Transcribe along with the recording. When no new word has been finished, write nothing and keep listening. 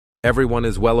Everyone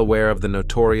is well aware of the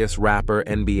notorious rapper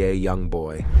NBA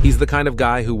YoungBoy. He's the kind of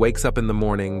guy who wakes up in the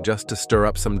morning just to stir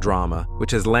up some drama,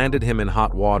 which has landed him in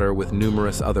hot water with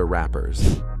numerous other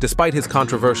rappers. Despite his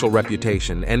controversial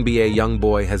reputation, NBA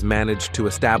YoungBoy has managed to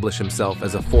establish himself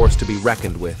as a force to be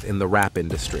reckoned with in the rap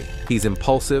industry. He's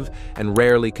impulsive and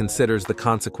rarely considers the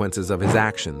consequences of his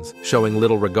actions, showing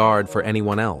little regard for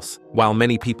anyone else. While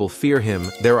many people fear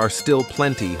him, there are still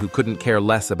plenty who couldn't care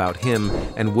less about him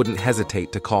and wouldn't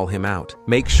hesitate to call him out.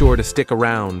 Make sure to stick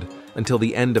around until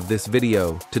the end of this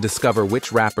video to discover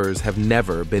which rappers have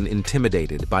never been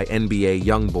intimidated by NBA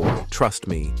YoungBoy. Trust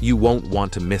me, you won't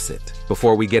want to miss it.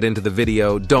 Before we get into the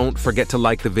video, don't forget to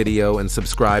like the video and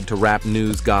subscribe to Rap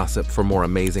News Gossip for more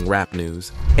amazing rap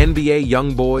news. NBA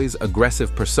YoungBoy's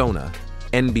aggressive persona.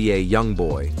 NBA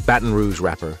YoungBoy, Baton Rouge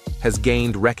rapper, has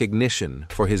gained recognition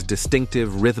for his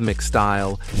distinctive rhythmic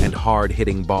style and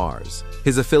hard-hitting bars.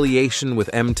 His affiliation with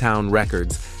M-Town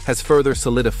Records has further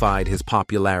solidified his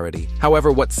popularity.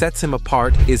 However, what sets him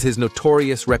apart is his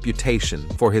notorious reputation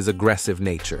for his aggressive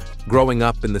nature. Growing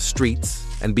up in the streets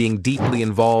and being deeply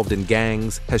involved in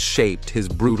gangs has shaped his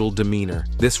brutal demeanor.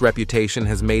 This reputation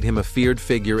has made him a feared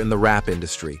figure in the rap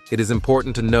industry. It is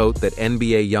important to note that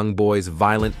NBA YoungBoy's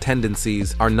violent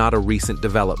tendencies are not a recent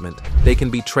development. They can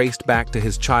be traced back to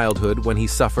his childhood when he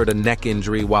suffered a neck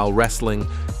injury while wrestling,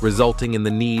 resulting in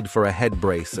the need for a head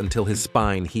brace until his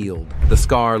spine healed. The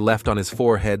scar left on his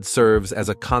forehead serves as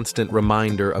a constant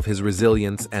reminder of his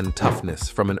resilience and toughness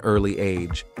from an early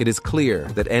age. It is clear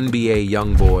that NBA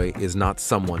YoungBoy is not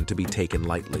someone to be taken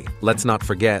lightly. Let's not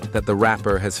forget that the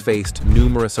rapper has faced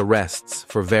numerous arrests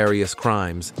for various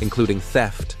crimes, including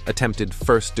theft, attempted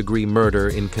first-degree murder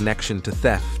in connection to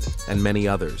theft, and many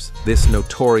others. This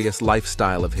notorious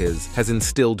lifestyle of his has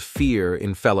instilled fear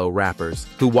in fellow rappers,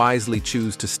 who wisely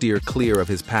choose to steer clear of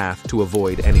his path to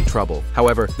avoid any trouble.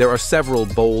 However, there are several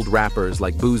bold rappers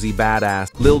like Boosie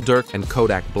Badass, Lil Durk, and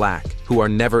Kodak Black, who are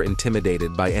never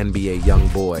intimidated by NBA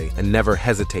YoungBoy and never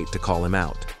hesitate to call him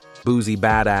out. Boosie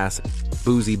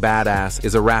Badass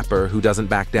is a rapper who doesn't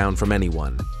back down from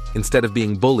anyone. Instead of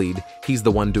being bullied, he's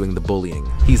the one doing the bullying.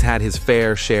 He's had his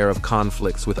fair share of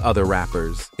conflicts with other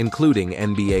rappers, including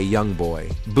NBA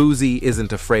YoungBoy. Boosie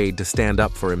isn't afraid to stand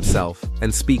up for himself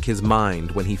and speak his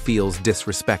mind when he feels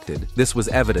disrespected. This was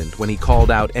evident when he called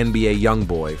out NBA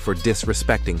YoungBoy for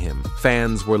disrespecting him.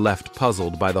 Fans were left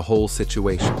puzzled by the whole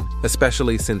situation,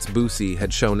 especially since Boosie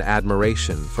had shown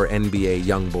admiration for NBA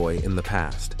YoungBoy in the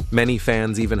past. Many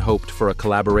fans even hoped for a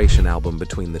collaboration album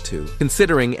between the two,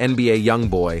 considering NBA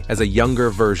YoungBoy as a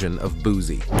younger version of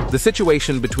Boosie. The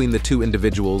situation between the two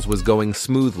individuals was going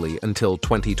smoothly until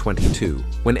 2022,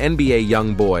 when NBA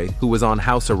YoungBoy, who was on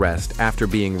house arrest after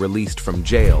being released from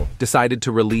jail, decided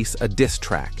to release a diss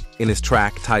track. In his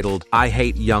track titled "I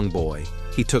Hate YoungBoy,"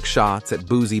 he took shots at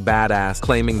Boosie Badass,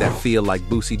 claiming that "feel like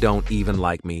Boosie don't even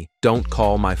like me. Don't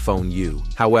call my phone you."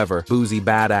 However, Boosie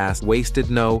Badass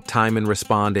wasted no time in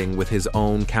responding with his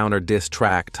own counter diss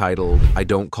track titled "I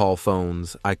don't call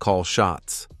phones, I call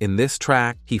shots." In this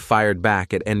track, he fired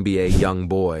back at NBA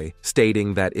YoungBoy,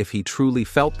 stating that if he truly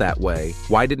felt that way,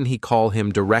 why didn't he call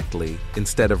him directly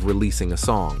instead of releasing a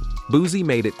song? Boosie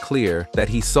made it clear that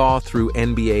he saw through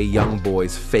NBA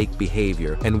YoungBoy's fake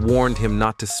behavior and warned him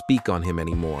not to speak on him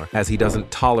anymore, as he doesn't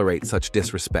tolerate such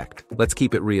disrespect. Let's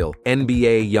keep it real.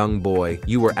 NBA YoungBoy,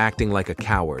 you were acting like a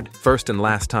coward. First and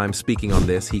last time speaking on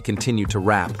this, he continued to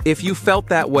rap. "If you felt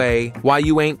that way, why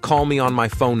you ain't call me on my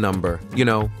phone number? You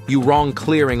know, you wrong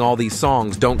clearing all these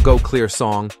songs, don't go clear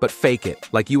song, but fake it.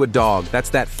 Like you a dog, that's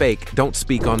that fake, don't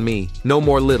speak on me. No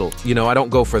more little, you know, I don't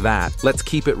go for that. Let's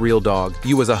keep it real, dog.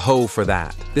 You was a hoe for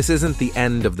that." This isn't the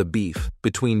end of the beef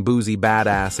between Boosie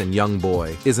Badass and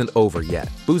YoungBoy isn't over yet.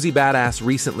 Boosie Badass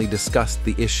recently discussed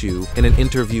the issue in an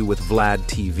interview with Vlad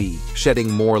TV, shedding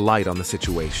more light on the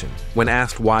situation. When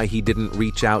asked why he didn't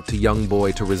reach out to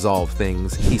YoungBoy to resolve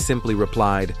things, he simply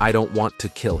replied, "I don't want to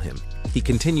kill him." He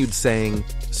continued saying,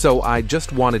 "So I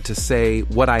just wanted to say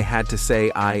what I had to say.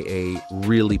 I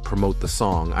really promote the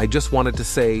song. I just wanted to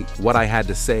say what I had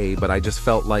to say, but I just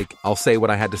felt like I'll say what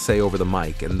I had to say over the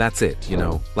mic, and that's it, you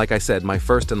know. Like I said, my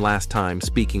first and last time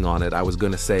speaking on it, I was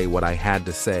gonna say what I had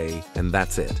to say, and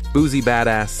that's it." Boosie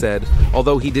Badass said,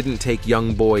 although he didn't take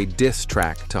YoungBoy diss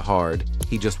track to heart,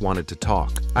 he just wanted to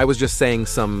talk. "I was just saying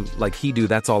some, like he do,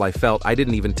 that's all I felt. I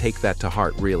didn't even take that to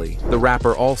heart, really." The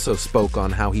rapper also spoke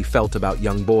on how he felt about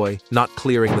YoungBoy not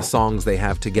clearing the songs they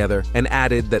have together, and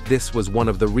added that this was one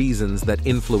of the reasons that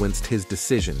influenced his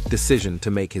decision to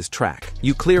make his track.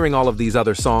 "You clearing all of these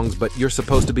other songs, but you're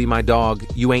supposed to be my dog.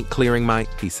 You ain't clearing my,"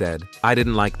 he said. "I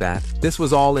didn't like that. This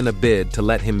was all in a bid to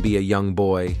let him be a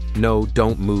YoungBoy. No,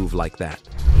 don't move like that."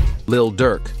 Lil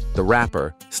Durk, the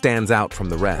rapper, stands out from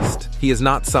the rest. He is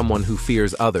not someone who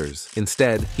fears others.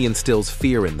 Instead, he instills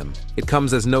fear in them. It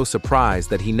comes as no surprise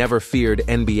that he never feared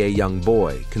NBA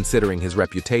YoungBoy, considering his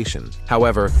reputation.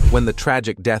 However, when the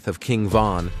tragic death of King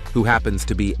Von, who happens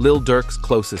to be Lil Durk's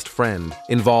closest friend,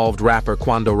 involved rapper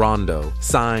Quando Rondo,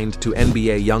 signed to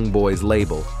NBA YoungBoy's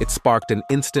label, it sparked an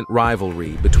instant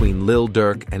rivalry between Lil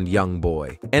Durk and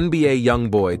YoungBoy. NBA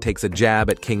YoungBoy takes a jab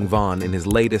at King Von in his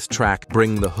latest track,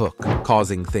 Bring the Hook,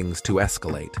 causing things to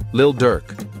escalate. Lil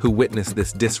Durk, who witnessed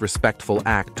this disrespectful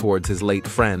act towards his late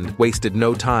friend, wasted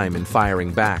no time in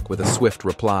firing back with a swift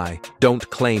reply, "Don't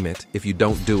claim it if you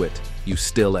don't do it. You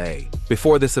still A."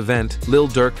 Before this event, Lil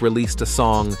Durk released a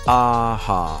song,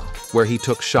 Aha, where he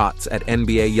took shots at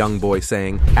NBA YoungBoy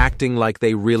saying, "Acting like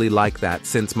they really like that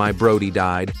since my Brody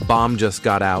died, bomb just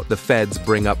got out, the feds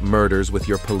bring up murders with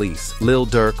your police." Lil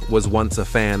Durk was once a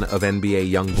fan of NBA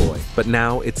YoungBoy, but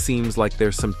now it seems like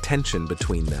there's some tension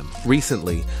between them.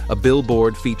 Recently, a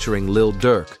billboard featuring Lil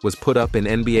Durk was put up in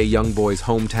NBA YoungBoy's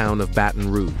hometown of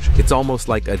Baton Rouge. It's almost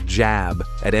like a jab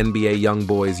at NBA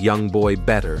YoungBoy's Young Boy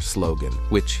Better slogan,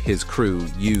 which his crew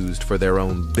used for their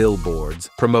own billboards,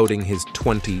 promoting his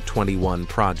 2021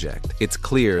 project. It's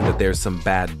clear that there's some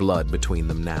bad blood between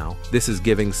them now. This is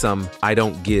giving some I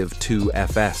don't give two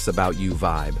FS about you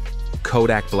vibe.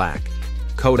 Kodak Black.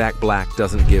 Kodak Black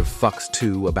doesn't give fucks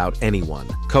two about anyone.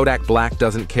 Kodak Black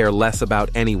doesn't care less about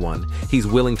anyone. He's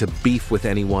willing to beef with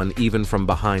anyone, even from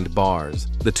behind bars.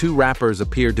 The two rappers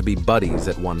appeared to be buddies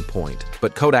at one point,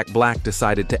 but Kodak Black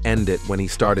decided to end it when he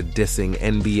started dissing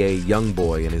NBA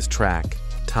YoungBoy in his track,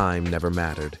 Time Never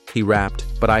Mattered. He rapped,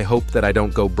 "But I hope that I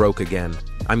don't go broke again.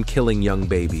 I'm killing young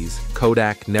babies.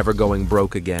 Kodak never going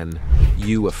broke again.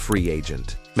 You a free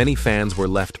agent." Many fans were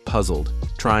left puzzled,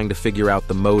 trying to figure out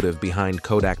the motive behind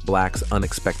Kodak Black's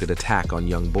unexpected attack on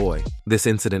YoungBoy. This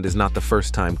incident is not the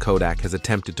first time Kodak has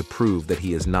attempted to prove that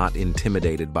he is not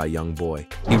intimidated by YoungBoy.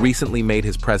 He recently made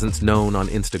his presence known on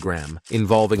Instagram,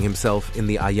 involving himself in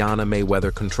the Ayanna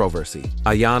Mayweather controversy.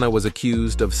 Ayanna was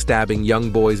accused of stabbing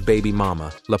YoungBoy's baby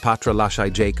mama, LaPatra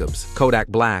Lashai Jacobs. Kodak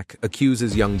Black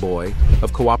accuses YoungBoy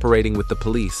of cooperating with the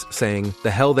police, saying,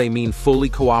 "The hell they mean fully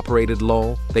cooperated,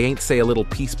 lol? They ain't say a little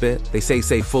piece bit, they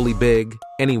say fully big."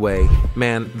 Anyway,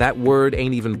 man, that word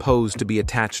ain't even posed to be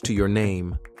attached to your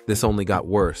name. This only got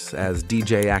worse, as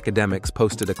DJ Academics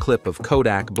posted a clip of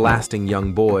Kodak blasting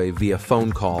YoungBoy via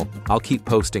phone call. "I'll keep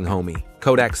posting, homie."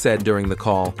 Kodak said during the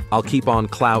call, "I'll keep on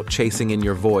clout chasing in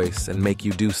your voice and make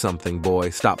you do something,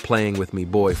 boy. Stop playing with me,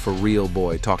 boy, for real,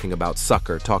 boy. Talking about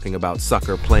sucker,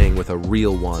 playing with a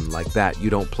real one like that. You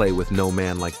don't play with no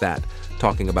man like that.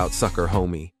 Talking about sucker,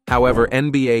 homie." However,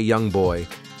 NBA YoungBoy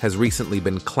has recently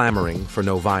been clamoring for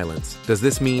no violence. Does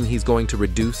this mean he's going to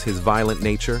reduce his violent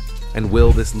nature? And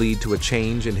will this lead to a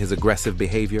change in his aggressive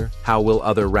behavior? How will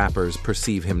other rappers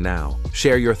perceive him now?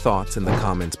 Share your thoughts in the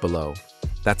comments below.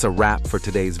 That's a wrap for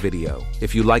today's video.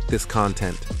 If you like this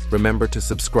content, remember to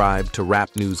subscribe to Rap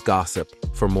News Gossip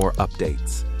for more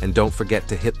updates. And don't forget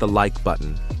to hit the like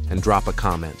button and drop a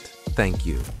comment. Thank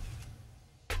you.